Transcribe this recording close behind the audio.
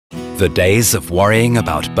The days of worrying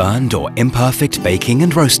about burned or imperfect baking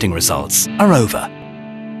and roasting results are over.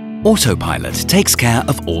 AutoPilot takes care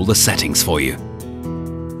of all the settings for you.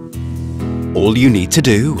 All you need to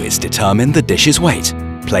do is determine the dish's weight,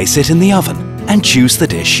 place it in the oven, and choose the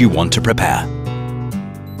dish you want to prepare.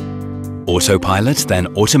 AutoPilot then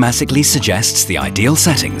automatically suggests the ideal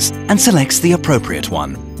settings and selects the appropriate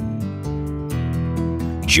one.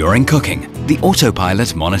 During cooking, the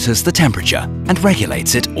AutoPilot monitors the temperature and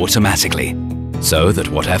regulates it automatically, so that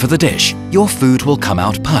whatever the dish, your food will come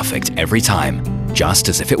out perfect every time, just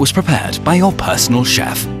as if it was prepared by your personal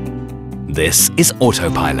chef. This is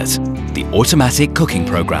AutoPilot, the automatic cooking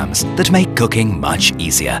programs that make cooking much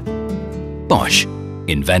easier. Bosch,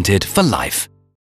 invented for life.